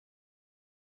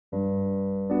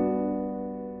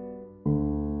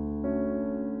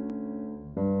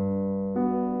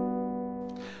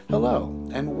Hello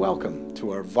and welcome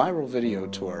to our viral video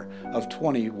tour of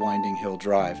 20 Winding Hill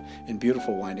Drive in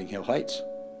beautiful Winding Hill Heights.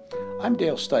 I'm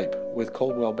Dale Stipe with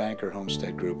Coldwell Banker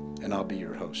Homestead Group, and I'll be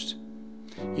your host.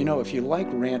 You know, if you like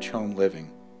ranch home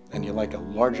living and you like a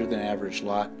larger than average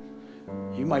lot,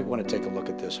 you might want to take a look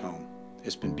at this home.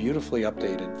 It's been beautifully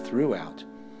updated throughout,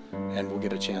 and we'll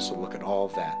get a chance to look at all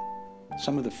of that.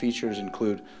 Some of the features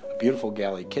include a beautiful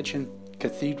galley kitchen,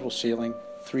 cathedral ceiling,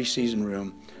 3-season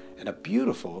room, and a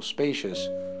beautiful, spacious,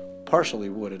 partially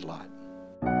wooded lot.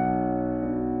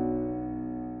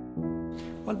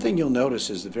 One thing you'll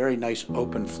notice is the very nice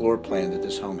open floor plan that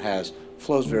this home has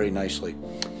flows very nicely.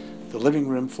 The living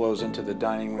room flows into the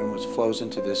dining room, which flows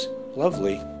into this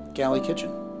lovely galley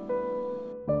kitchen.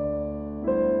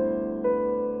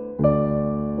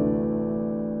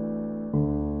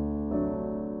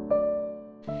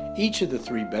 Each of the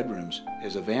 3 bedrooms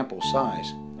is of ample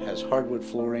size, has hardwood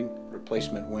flooring,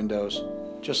 replacement windows,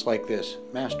 just like this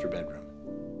master bedroom.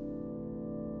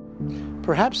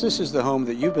 Perhaps this is the home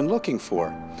that you've been looking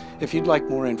for. If you'd like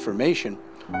more information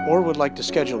or would like to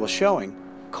schedule a showing,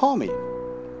 call me.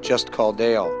 Just call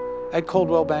Dale at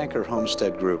Coldwell Banker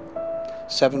Homestead Group,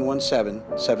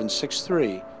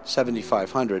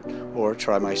 717-763-7500, or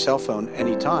try my cell phone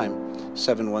anytime,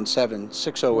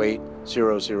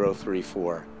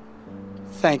 717-608-0034.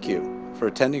 Thank you for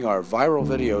attending our viral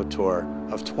video tour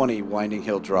of 20 Winding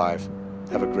Hill Drive.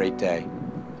 Have a great day.